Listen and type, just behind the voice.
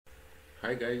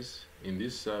Hi guys, in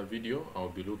this video I'll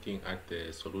be looking at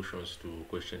the solutions to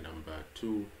question number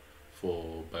 2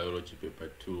 for biology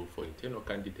paper 2 for internal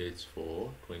candidates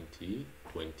for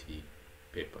 2020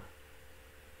 paper.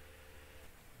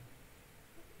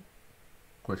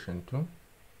 Question 2.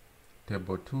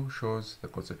 Table 2 shows the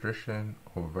concentration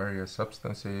of various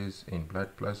substances in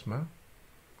blood plasma,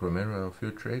 glomerular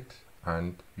filtrate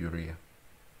and urea.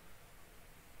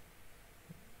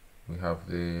 We have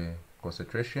the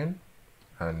concentration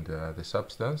and the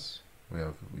substance. We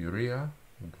have urea,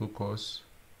 glucose,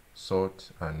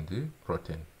 salt and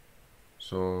protein.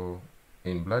 So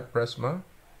in blood plasma,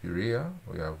 urea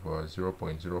we have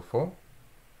 0.04,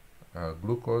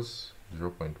 glucose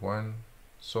 0.1,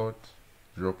 salt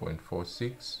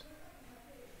 0.46,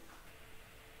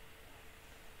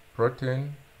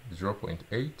 protein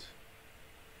 0.8,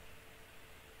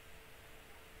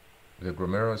 the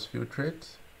glomerulus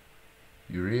filtrate,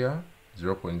 urea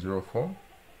 0.04,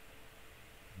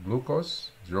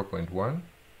 glucose 0.1,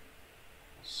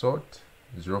 salt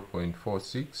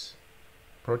 0.46,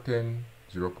 protein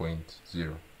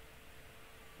 0.0.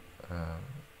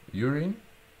 Urine,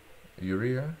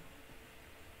 urea.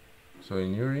 So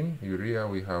in urea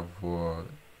we have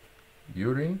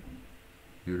urea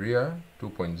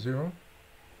 2.0,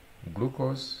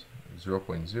 glucose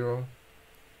 0.0,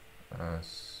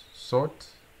 salt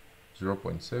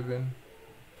 0.7,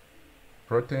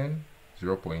 protein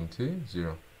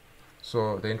 0.0.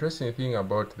 So the interesting thing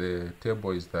about the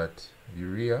table is that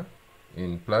urea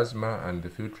in plasma and the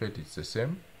filtrate it's the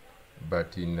same,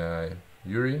 but in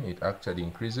urine it actually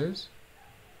increases.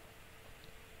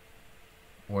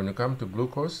 When you come to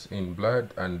glucose in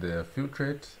blood and the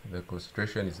filtrate, the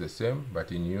concentration is the same,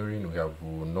 but in urine we have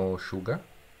no sugar.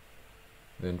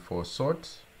 Then for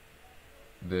salt,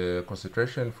 the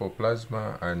concentration for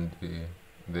plasma and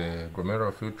the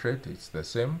glomerular filtrate it's the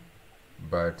same,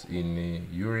 but in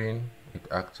urine it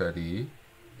actually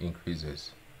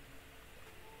increases.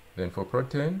 Then for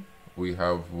protein, we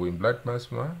have in blood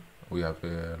plasma we have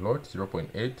a lot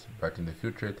 0.8, but in the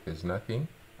filtrate there's nothing,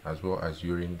 as well as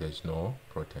urine there's no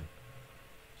protein.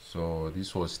 So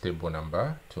this was table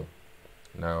number 2.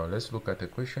 Now let's look at the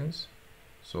questions.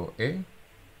 So A,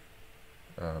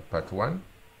 part 1.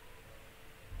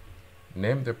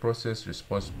 Name the process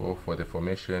responsible for the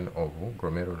formation of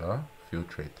glomerular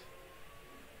filtrate.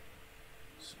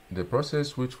 The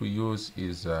process which we use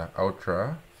is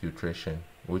ultrafiltration,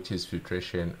 which is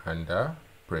filtration under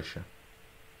pressure.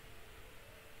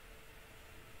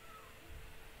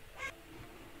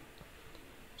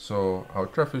 So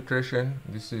ultrafiltration,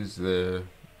 this is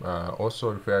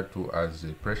also referred to as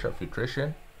pressure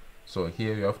filtration. So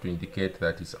here you have to indicate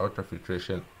that it's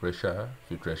ultrafiltration, pressure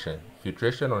filtration.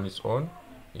 Filtration on its own,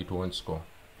 it won't score.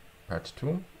 Part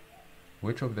 2.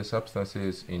 Which of the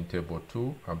substances in table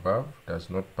 2 above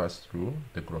does not pass through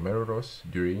the glomerulus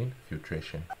during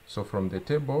filtration? So from the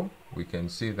table, we can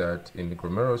see that in the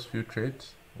glomerulus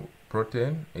filtrate,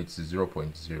 protein, it's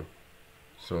 0.0.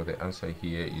 So the answer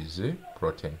here is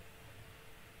protein.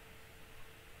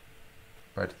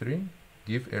 Part 3.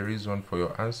 Give a reason for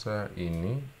your answer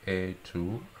in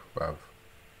A2 above.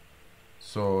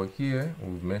 So here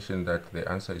we've mentioned that the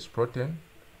answer is protein.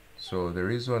 So the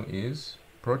reason is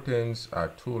proteins are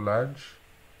too large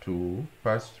to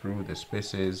pass through the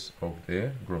spaces of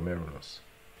the glomerulus.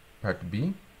 Part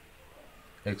B.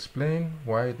 Explain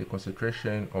why the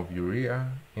concentration of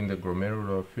urea in the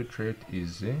glomerular filtrate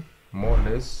is more or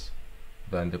less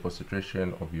than the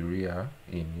concentration of urea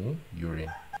in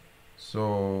urine.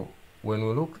 So when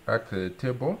we look at the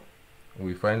table,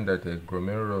 we find that the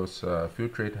glomerulus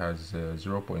filtrate has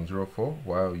 0.04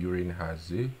 while urine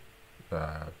has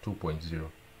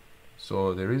 2.0.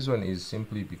 So the reason is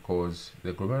simply because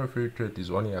the glomerular filtrate is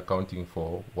only accounting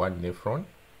for one nephron,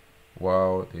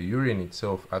 while the urine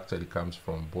itself actually comes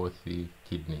from both the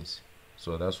kidneys.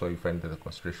 So that's why you find that the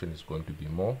concentration is going to be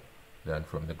more than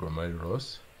from the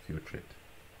glomerulus filtrate.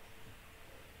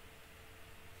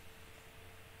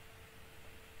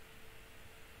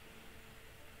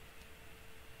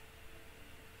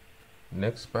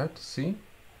 Next part, C.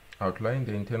 Outline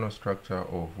the internal structure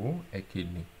of a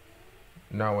kidney.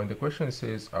 Now when the question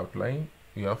says outline,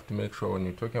 you have to make sure when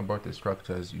you're talking about the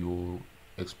structures, you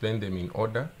explain them in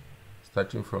order,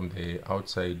 starting from the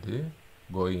outside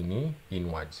going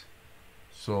inwards.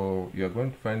 So you are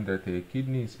going to find that the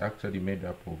kidney is actually made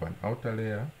up of an outer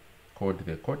layer called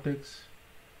the cortex,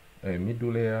 a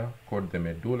middle layer called the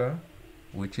medulla,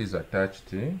 which is attached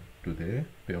to the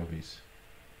pelvis.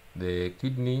 The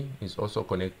kidney is also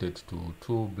connected to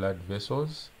two blood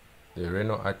vessels, the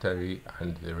renal artery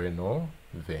and the renal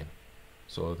vein.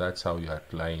 So that's how you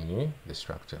outline the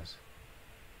structures.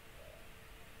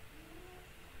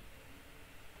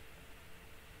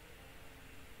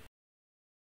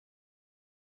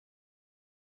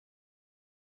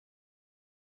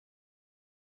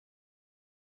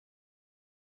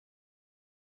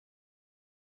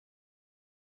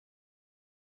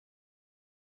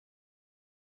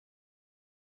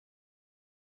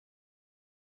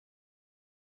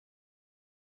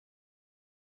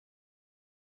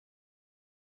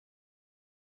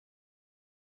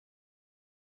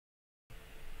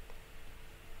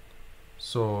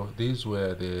 So these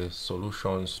were the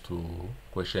solutions to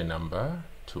question number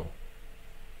 2.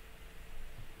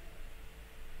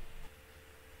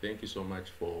 Thank you so much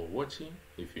for watching.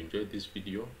 If you enjoyed this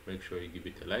video, make sure you give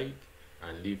it a like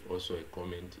and leave also a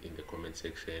comment in the comment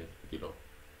section below.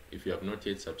 If you have not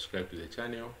yet subscribed to the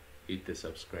channel, hit the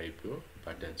subscribe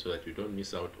button so that you don't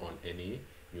miss out on any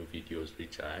new videos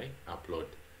which I upload.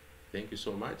 Thank you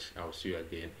so much. I'll see you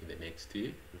again in the next